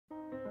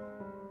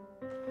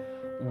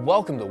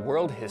Welcome to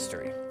World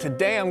History.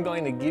 Today I'm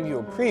going to give you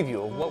a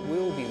preview of what we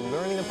will be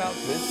learning about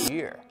this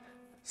year.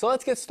 So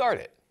let's get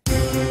started.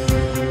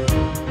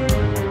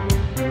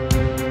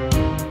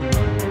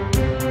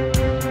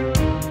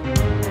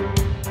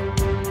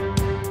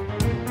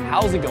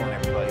 How's it going,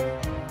 everybody?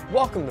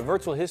 Welcome to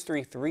Virtual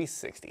History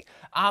 360.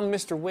 I'm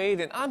Mr.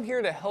 Wade and I'm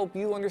here to help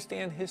you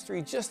understand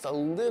history just a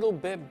little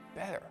bit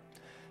better.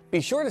 Be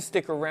sure to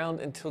stick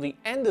around until the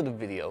end of the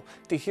video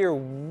to hear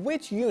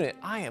which unit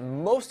I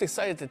am most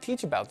excited to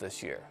teach about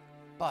this year.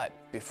 But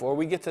before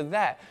we get to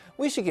that,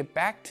 we should get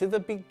back to the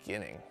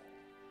beginning.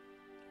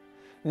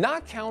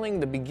 Not counting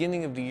the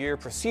beginning of the year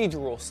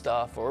procedural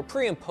stuff or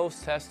pre and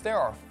post tests, there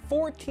are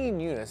 14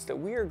 units that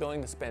we are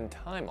going to spend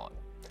time on.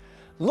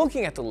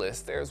 Looking at the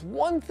list, there's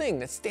one thing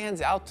that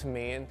stands out to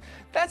me, and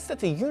that's that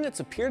the units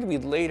appear to be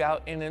laid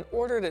out in an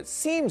order that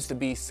seems to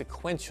be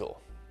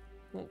sequential.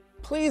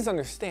 Please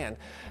understand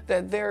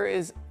that there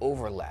is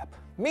overlap,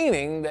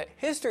 meaning that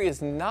history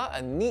is not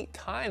a neat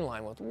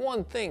timeline with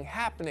one thing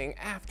happening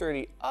after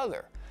the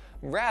other.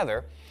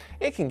 Rather,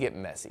 it can get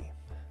messy.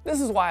 This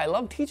is why I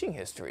love teaching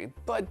history,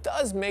 but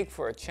does make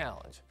for a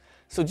challenge.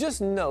 So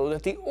just know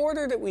that the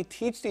order that we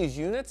teach these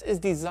units is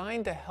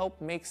designed to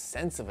help make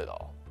sense of it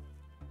all.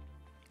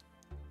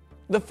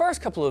 The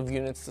first couple of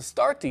units to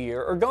start the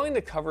year are going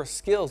to cover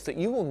skills that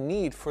you will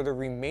need for the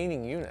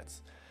remaining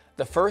units.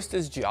 The first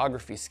is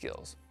geography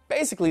skills.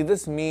 Basically,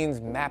 this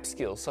means map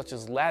skills such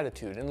as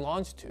latitude and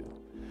longitude.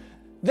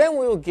 Then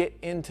we'll get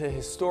into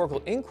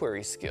historical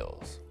inquiry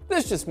skills.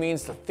 This just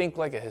means to think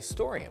like a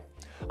historian.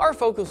 Our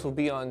focus will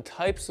be on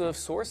types of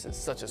sources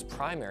such as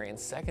primary and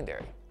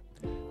secondary.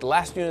 The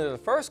last unit of the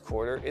first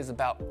quarter is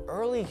about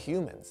early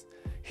humans.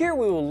 Here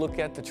we will look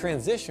at the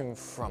transition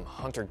from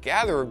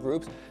hunter-gatherer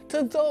groups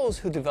to those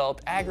who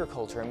developed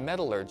agriculture and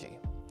metallurgy,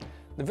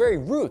 the very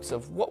roots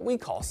of what we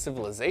call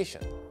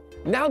civilization.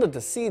 Now that the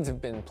seeds have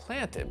been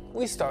planted,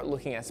 we start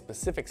looking at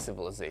specific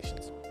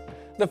civilizations.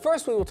 The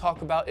first we will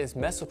talk about is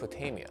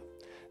Mesopotamia.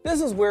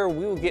 This is where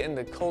we will get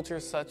into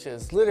cultures such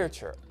as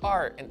literature,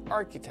 art, and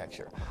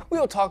architecture. We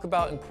will talk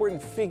about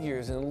important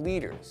figures and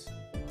leaders.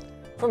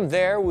 From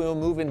there, we will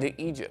move into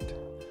Egypt.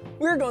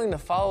 We're going to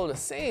follow the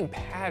same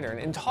pattern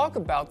and talk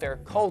about their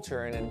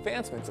culture and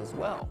advancements as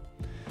well.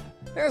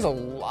 There's a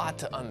lot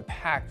to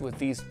unpack with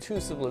these two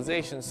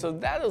civilizations, so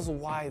that is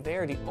why they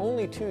are the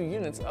only two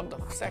units of the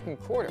second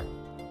quarter.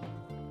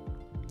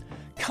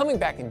 Coming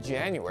back in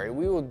January,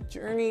 we will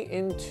journey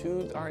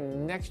into our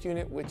next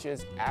unit, which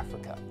is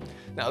Africa.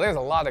 Now, there's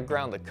a lot of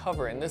ground to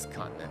cover in this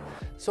continent,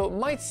 so it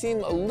might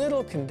seem a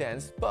little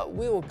condensed, but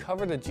we will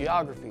cover the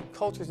geography,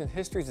 cultures, and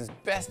histories as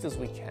best as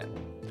we can.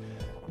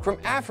 From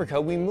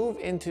Africa, we move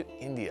into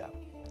India.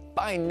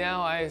 By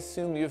now, I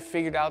assume you've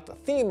figured out the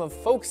theme of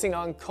focusing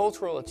on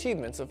cultural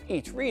achievements of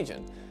each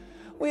region.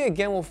 We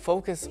again will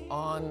focus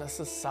on the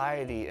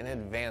society and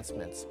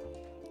advancements.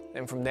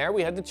 And from there,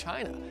 we head to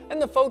China,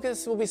 and the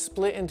focus will be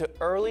split into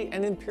early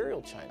and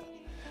imperial China.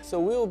 So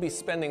we will be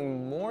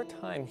spending more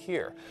time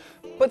here,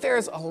 but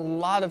there's a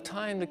lot of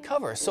time to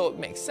cover, so it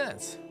makes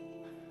sense.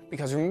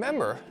 Because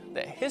remember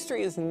that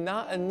history is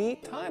not a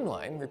neat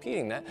timeline,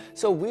 repeating that,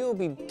 so we will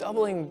be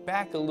doubling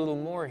back a little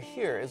more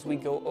here as we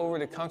go over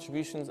the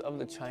contributions of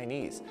the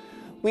Chinese.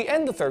 We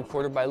end the third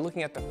quarter by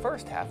looking at the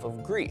first half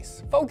of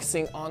Greece,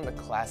 focusing on the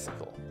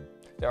classical,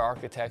 their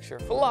architecture,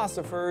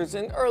 philosophers,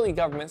 and early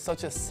governments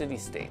such as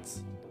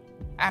city-states.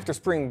 After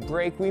spring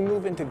break, we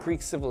move into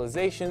Greek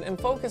civilization and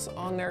focus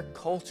on their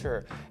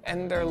culture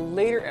and their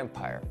later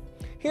empire.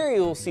 Here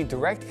you will see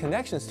direct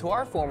connections to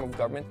our form of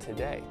government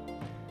today.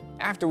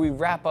 After we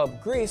wrap up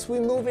Greece,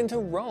 we move into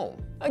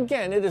Rome.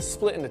 Again, it is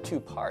split into two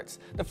parts.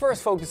 The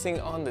first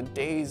focusing on the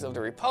days of the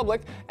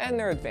Republic and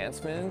their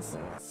advancements,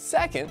 and the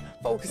second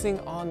focusing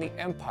on the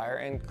empire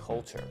and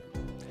culture.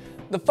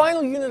 The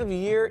final unit of the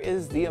year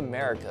is the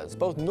Americas,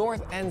 both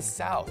North and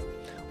South.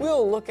 We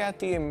will look at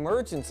the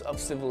emergence of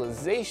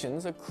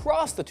civilizations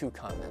across the two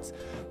continents,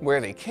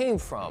 where they came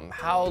from,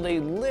 how they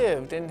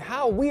lived, and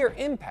how we are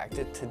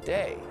impacted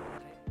today.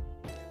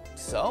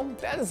 So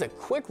that is a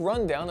quick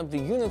rundown of the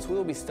units we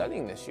will be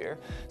studying this year.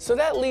 So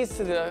that leads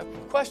to the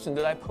question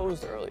that I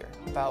posed earlier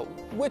about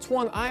which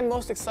one I'm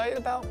most excited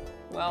about.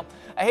 Well,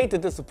 I hate to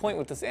disappoint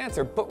with this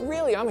answer, but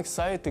really I'm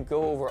excited to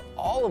go over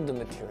all of the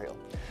material.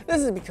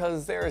 This is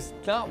because there is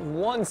not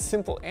one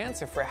simple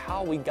answer for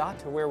how we got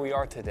to where we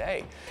are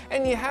today.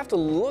 And you have to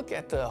look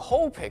at the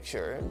whole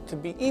picture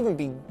to even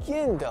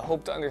begin to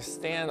hope to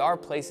understand our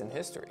place in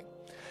history.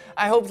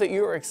 I hope that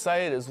you are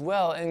excited as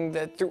well and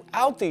that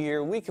throughout the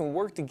year we can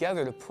work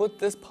together to put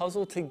this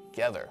puzzle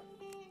together.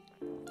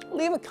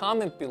 Leave a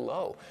comment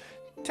below.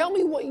 Tell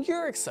me what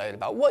you're excited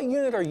about. What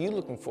unit are you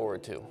looking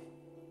forward to?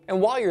 And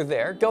while you're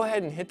there, go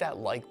ahead and hit that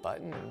like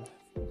button and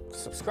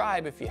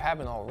subscribe if you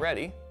haven't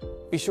already.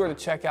 Be sure to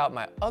check out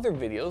my other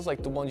videos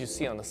like the ones you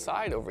see on the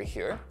side over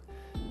here.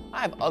 I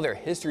have other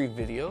history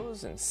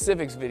videos and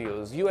civics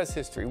videos, US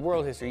history,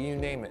 world history, you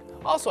name it.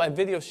 Also, I have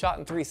videos shot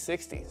in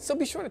 360, so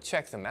be sure to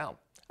check them out.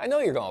 I know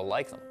you're going to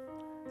like them.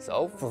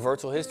 So, for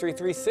Virtual History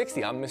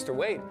 360, I'm Mr.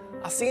 Wade.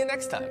 I'll see you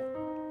next time.